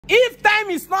If time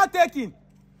is not taken,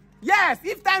 yes,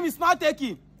 if time is not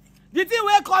taken, the thing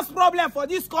will cause problem for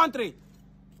this country.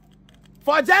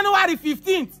 For January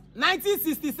 15th,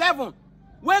 1967,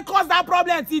 will cause that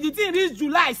problem till the thing reach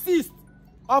July 6th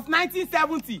of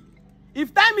 1970.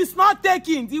 If time is not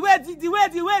taken, the way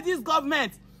this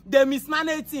government they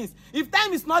mismanage things, if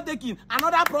time is not taken,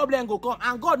 another problem go come,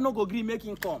 and God no go gree make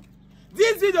him come.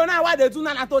 This video now what they do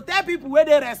now to tell people where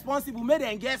they responsible, make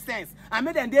them get sense, and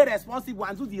make them they responsible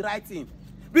and do the right thing.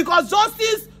 Because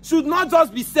justice should not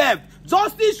just be served.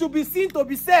 Justice should be seen to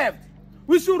be served.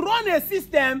 We should run a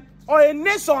system or a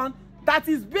nation that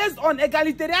is based on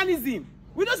egalitarianism.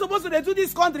 We're not supposed to do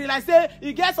this country like say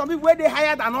you get some people where they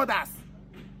higher than others.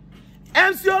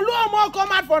 MC Oluomo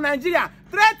come out for Nigeria,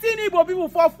 threatening Igbo people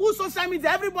for full social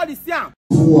media. Everybody see him.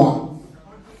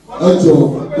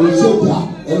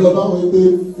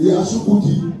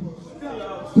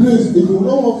 Please, if you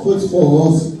don't want vote for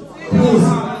us, please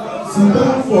sit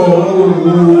down for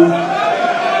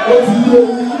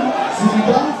sit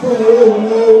down for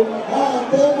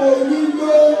thank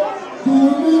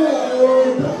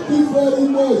you very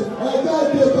much. I got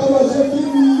the color shaking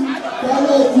me,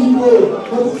 color people,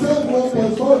 but the same one can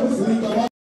solve this.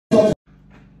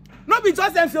 No be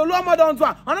just MC Oluomo don't do.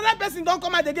 Another person don't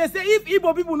come out again say if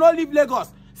Igbo people no leave Lagos,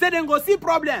 say then go see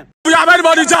problem. We have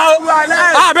anybody down.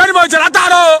 Ah, anybody down.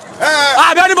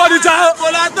 Ah, anybody down.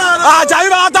 Ah,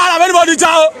 Jaiba down. Anybody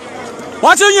down.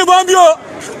 Watching you, Bombio.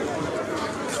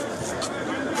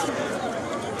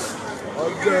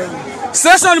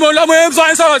 Station, mo lọ mo aim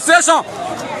so station.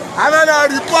 I'm gonna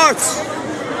report.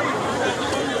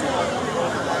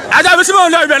 Aja bi si mo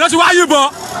lọ ibẹ̀ lọ ti wá yìnbọn.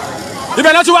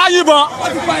 Ibẹ̀ lọ ti wá yìnbọn.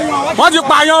 Wọ́n ti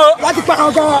pààyàn o. Wọ́n ti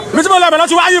pààyàn gan. Mi ti mo lọ ibẹ̀ lọ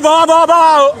ti wá yìnbọn bọ́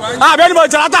o. Ah, anybody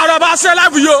down lataro bá ṣe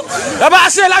live yo. Ẹ bá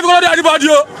ṣe live ko do anybody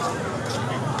o.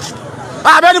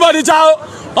 Ah, anybody down.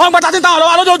 On gba 13,000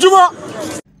 lọ́wọ́ lójoojúmọ́.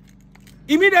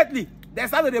 Immediately, they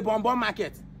started the bomb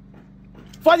market.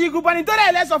 For the gubernatorial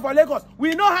election for Lagos,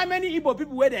 we know how many Igbo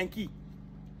people where they key.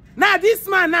 Now this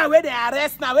man now where they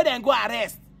arrest, now where they go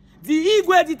arrest. The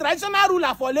Igwe, the traditional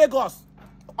ruler for Lagos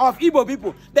of Igbo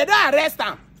people, they don't arrest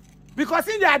them. Because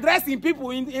in the addressing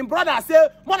people in brothers say,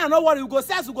 man, no worry, we go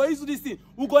say we go use this thing.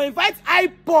 We go invite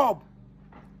IPOB.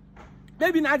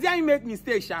 Maybe Nigeria make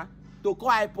mistake, Sha, to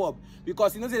call IPOB.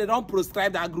 Because you know they don't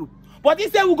proscribe that group. But he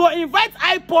said we go invite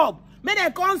IPOB. May they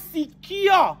come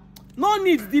secure. No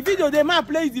need the video, the man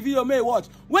plays the video, may watch.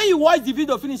 When you watch the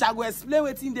video finish, I go explain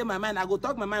what's in my mind. I go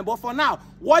talk my mind. But for now,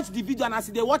 watch the video and I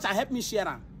see they watch and help me share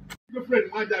them.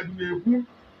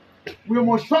 We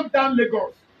must shut down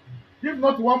Lagos. If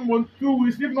not 1 month, 2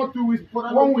 weeks, if not 2 weeks,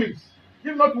 1 week.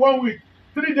 If not 1 week,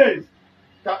 3 days.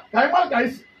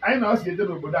 I know say they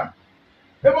go down.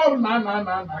 Can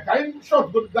you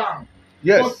shut down?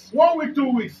 Yes. But 1 week, 2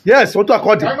 weeks. Yes, what to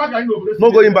accord?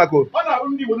 No going back.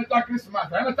 Only when it's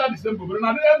Christmas, I understand the same people.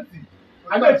 Now they empty.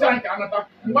 And they try to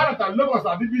one at Lagos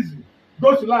are busy.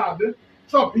 Go to lab,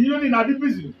 shop, you need not be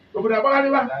busy. Over the bar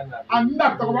and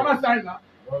not the Governor China.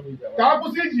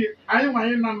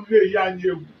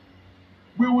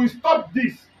 We will stop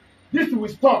this. This will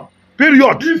stop.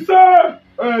 Period. Yes, sir.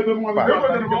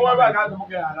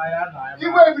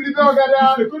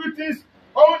 Securities.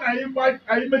 Oh, I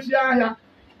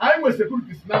was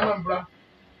securities now,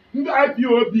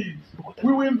 IPOBs.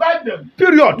 We will invite them.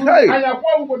 Period. Hey.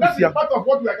 That is part of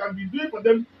what we can be doing for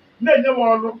them.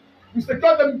 We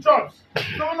secure them jobs.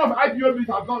 Some of IPOBs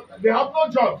have not. They have no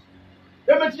jobs.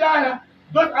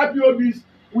 Those IPOBs,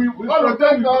 we all of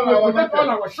them protect all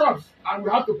our shops, and we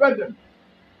have to pay them.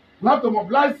 We have to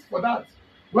mobilize for that.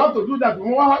 We have to do that. We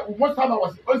must have our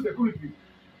own security,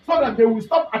 so that they will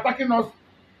stop attacking us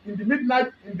in the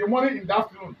midnight, in the morning, in the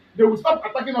afternoon. They will stop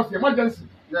attacking us in emergency.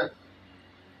 Yes.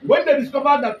 When they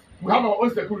discover that we have our own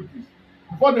securities,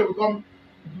 before they will come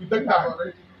to take time,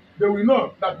 they will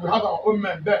know that we have our own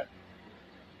men there.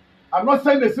 I'm not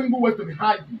saying a single word to be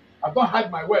hiding. I don't hide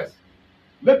my words.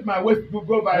 Let my words go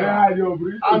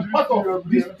viral. And part of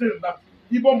this thing that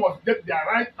Igbo must get their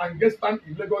right and get stand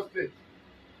in Lagos State.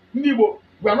 Igbo,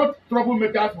 we are not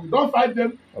troublemakers. We don't fight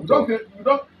them. We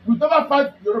never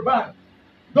fight Yoruba.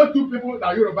 Those two people that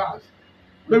are Yorubas.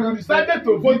 When we decided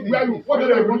to vote where you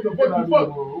want to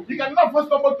vote, you cannot force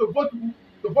someone to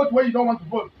vote where you don't want to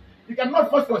vote. You cannot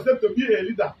force yourself to be a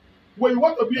leader. When you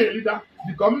want to be a leader,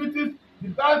 the communities, the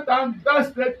entire town, the entire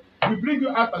state will bring you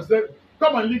out and say,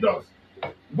 come and lead us.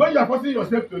 When you are forcing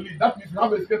yourself to lead, that means you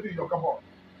have a skeleton in your cupboard.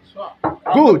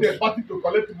 Good. A party to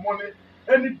collect money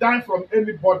anytime from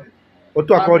anybody. What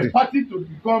to accord? A party to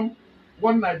become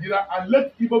one Nigeria and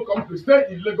let Igbo come to stay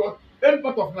in Lagos. Any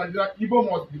part of Nigeria, Igbo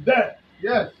must be there.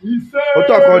 Yes, he said.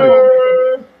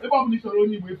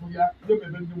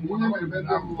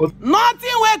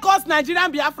 Nothing will cause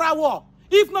Nigerian Biafra war.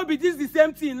 If not be this the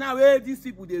same thing now where these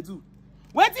people they do.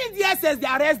 Waiting DSS they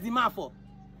arrest the man for.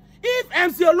 If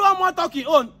MC Oluomo talking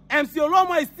on, MC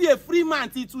Oluomo is still a free man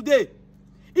till today.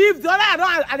 If the other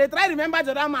I try to remember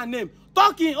the other man's name,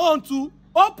 talking on to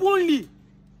openly,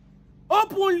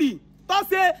 to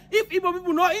say if Igbo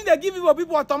people know, if they give Igbo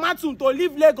people ultimatum to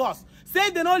leave Lagos, say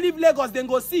they don't leave Lagos, then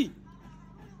go see.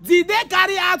 Did they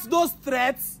carry out those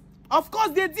threats? Of course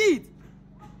they did.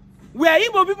 Were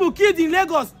Igbo people killed in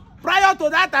Lagos prior to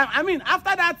that time? I mean,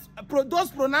 after that,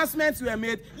 those pronouncements were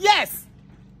made. Yes.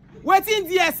 Waiting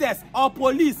DSS or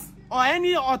police or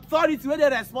any authority where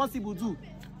they're responsible do.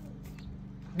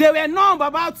 They were numb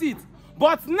about it.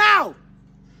 But now,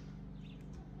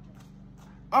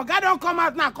 Oga don't come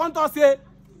out now, come to say,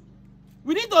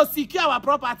 we need to secure our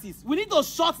properties. We need to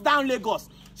shut down Lagos.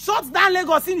 Shut down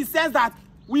Lagos in the sense that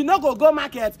we no go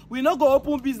market, we no go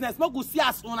open business, no go see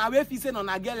us on our way facing on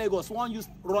our get Lagos, one use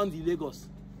run the Lagos.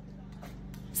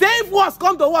 Say if worse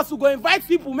come to us, we go invite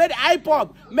people, make the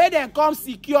IPOB, make them come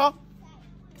secure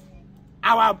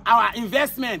our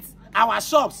investments, our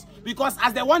shops, because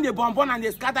as they want they bomb and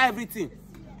they scatter everything.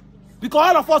 Because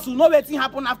all of us will know what thing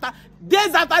happen after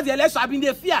days after the election. I've been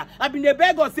the fear, I've been the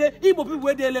beg or say Igbo people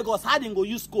where they Lagos, how they go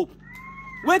use scope.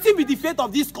 Waiting be the fate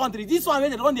of this country. This one where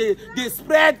they don't they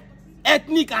spread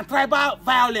ethnic and tribal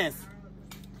violence.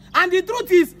 And the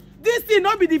truth is, this thing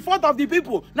not be the fault of the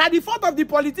people, now the fault of the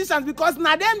politicians, because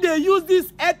now them they use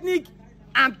this ethnic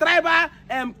and tribal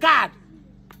card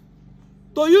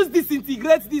to use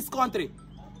disintegrate this country.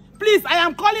 Please, I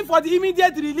am calling for the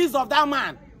immediate release of that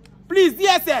man. Please,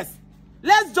 DSS,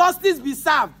 let justice be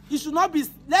served. It should not be,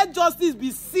 let justice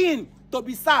be seen to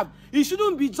be served. It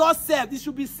shouldn't be just served. It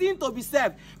should be seen to be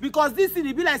served. Because this thing,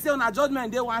 it be like say on a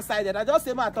judgment, they one-sided. I just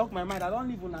say, I talk my mind. I don't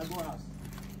live on a go house.